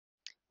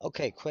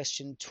Okay,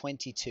 question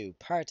 22.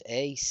 Part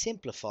A,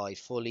 simplify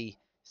fully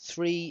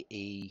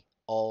 3e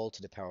all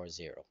to the power of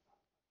 0.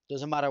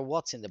 Doesn't matter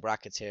what's in the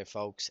brackets here,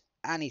 folks.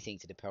 Anything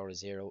to the power of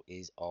 0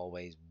 is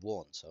always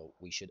 1, so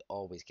we should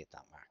always get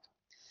that mark.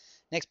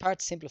 Next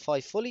part,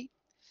 simplify fully.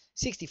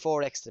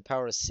 64x to the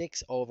power of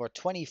 6 over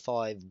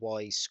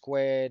 25y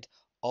squared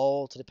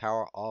all to the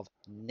power of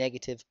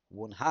negative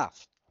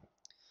 1/2.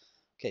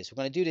 Okay, so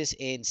we're going to do this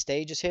in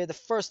stages here. The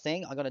first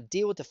thing, I'm going to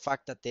deal with the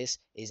fact that this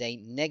is a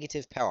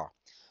negative power.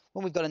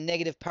 When we've got a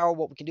negative power,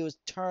 what we can do is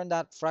turn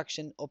that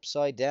fraction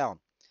upside down.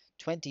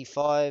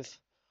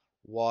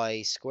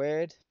 25y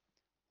squared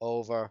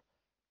over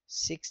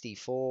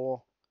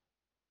 64x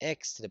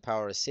to the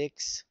power of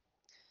 6.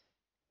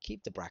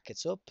 Keep the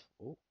brackets up.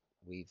 Oh,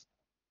 we've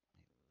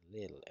a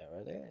little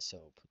error there,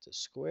 so put the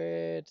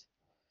squared.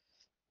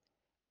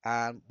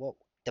 And what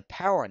the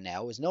power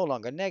now is no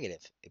longer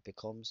negative. It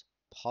becomes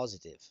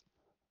positive.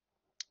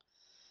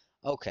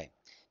 Okay,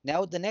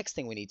 now the next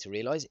thing we need to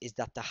realize is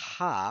that the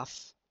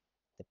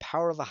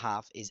power of a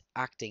half is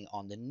acting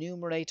on the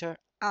numerator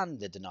and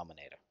the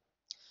denominator.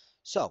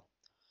 So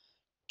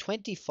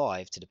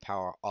 25 to the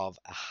power of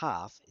a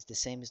half is the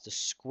same as the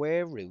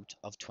square root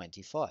of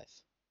 25,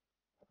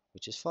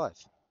 which is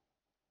 5.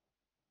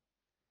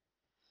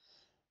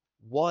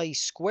 Y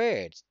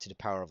squared to the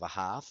power of a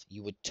half,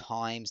 you would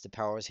times the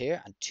powers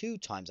here, and 2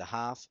 times a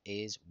half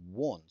is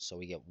 1, so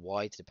we get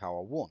y to the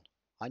power 1.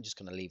 I'm just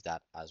going to leave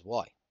that as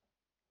y.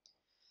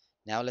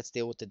 Now let's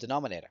deal with the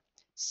denominator.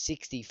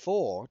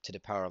 64 to the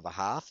power of a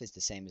half is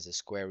the same as the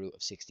square root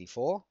of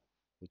 64,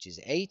 which is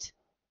 8.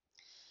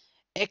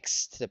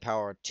 X to the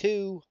power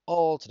 2,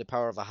 all to the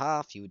power of a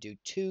half, you would do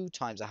 2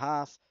 times a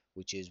half,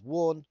 which is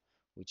 1,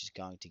 which is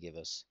going to give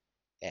us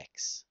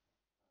x.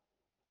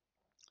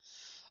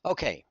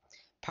 Okay,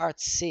 part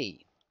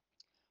C.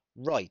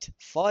 Write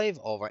 5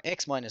 over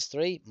x minus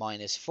 3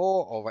 minus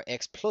 4 over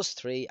x plus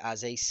 3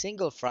 as a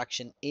single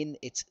fraction in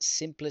its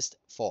simplest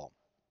form.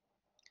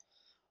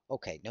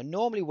 Okay, now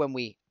normally when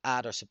we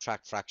add or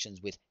subtract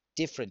fractions with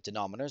different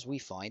denominators, we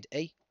find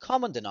a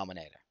common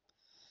denominator.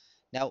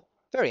 Now,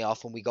 very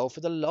often we go for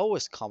the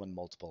lowest common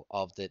multiple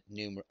of the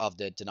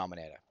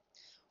denominator.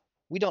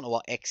 We don't know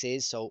what x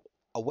is, so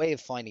a way of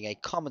finding a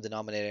common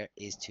denominator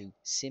is to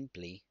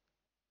simply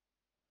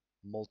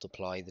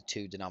multiply the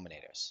two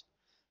denominators.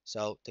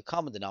 So the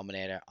common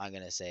denominator I'm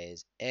going to say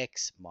is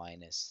x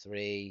minus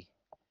 3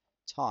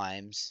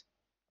 times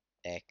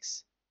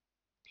x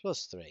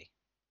plus 3.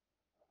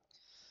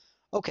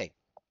 Okay,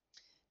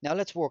 now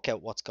let's work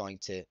out what's going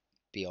to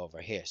be over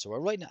here. So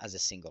we're writing it as a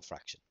single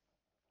fraction.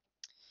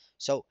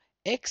 So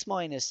x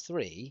minus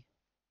 3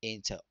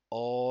 into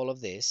all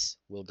of this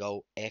will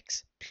go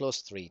x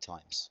plus 3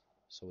 times.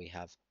 So we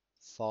have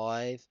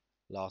 5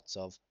 lots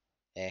of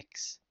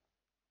x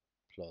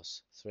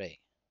plus 3.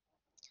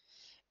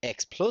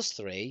 X plus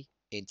 3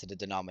 into the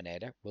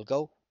denominator will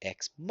go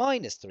x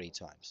minus 3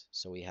 times.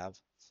 So we have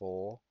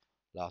 4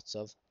 lots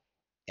of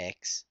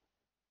x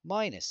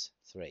minus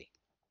 3.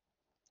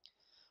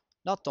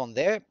 Not done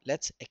there.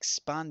 Let's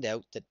expand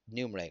out the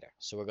numerator.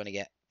 So we're going to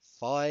get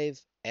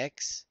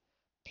 5x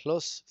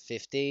plus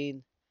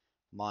 15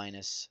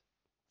 minus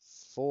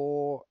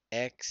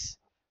 4x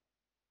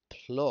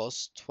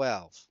plus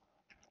 12.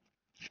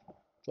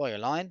 Draw your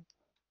line.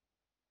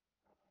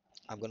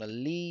 I'm going to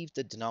leave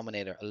the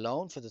denominator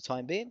alone for the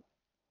time being.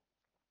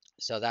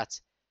 So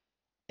that's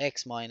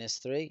x minus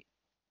 3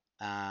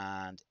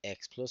 and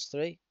x plus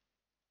 3.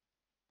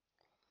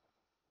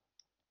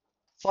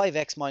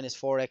 5x minus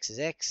 4x is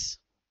x.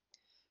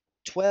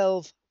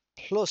 15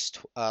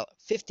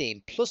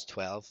 plus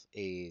 12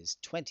 is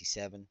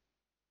 27,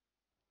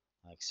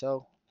 like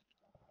so.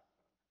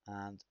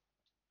 And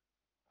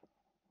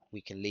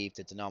we can leave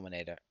the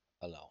denominator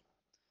alone.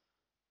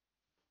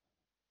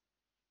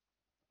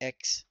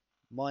 X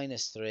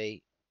minus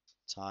 3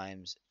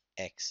 times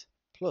x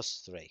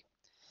plus 3.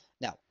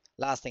 Now,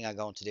 last thing I'm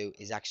going to do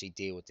is actually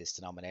deal with this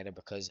denominator,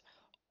 because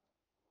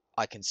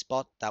I can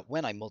spot that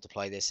when I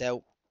multiply this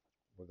out,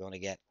 we're going to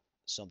get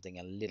something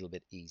a little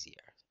bit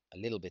easier, a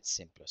little bit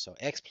simpler. So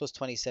x plus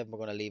 27 we're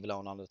going to leave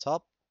alone on the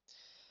top.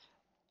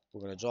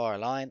 We're going to draw our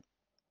line,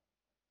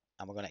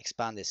 and we're going to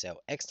expand this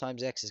out. X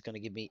times x is going to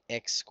give me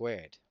x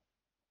squared.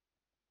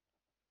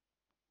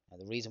 Now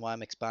the reason why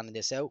I'm expanding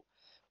this out,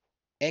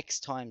 x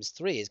times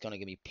 3 is going to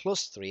give me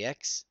plus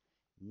 3x.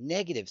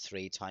 Negative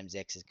 3 times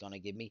x is going to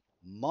give me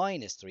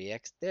minus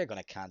 3x. They're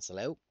going to cancel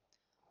out.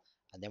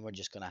 And then we're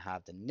just going to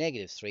have the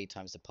negative 3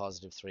 times the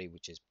positive 3,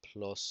 which is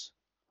plus,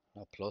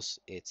 not plus,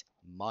 it's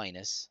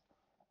minus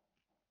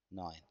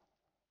 9.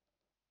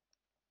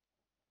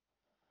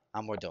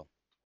 And we're done.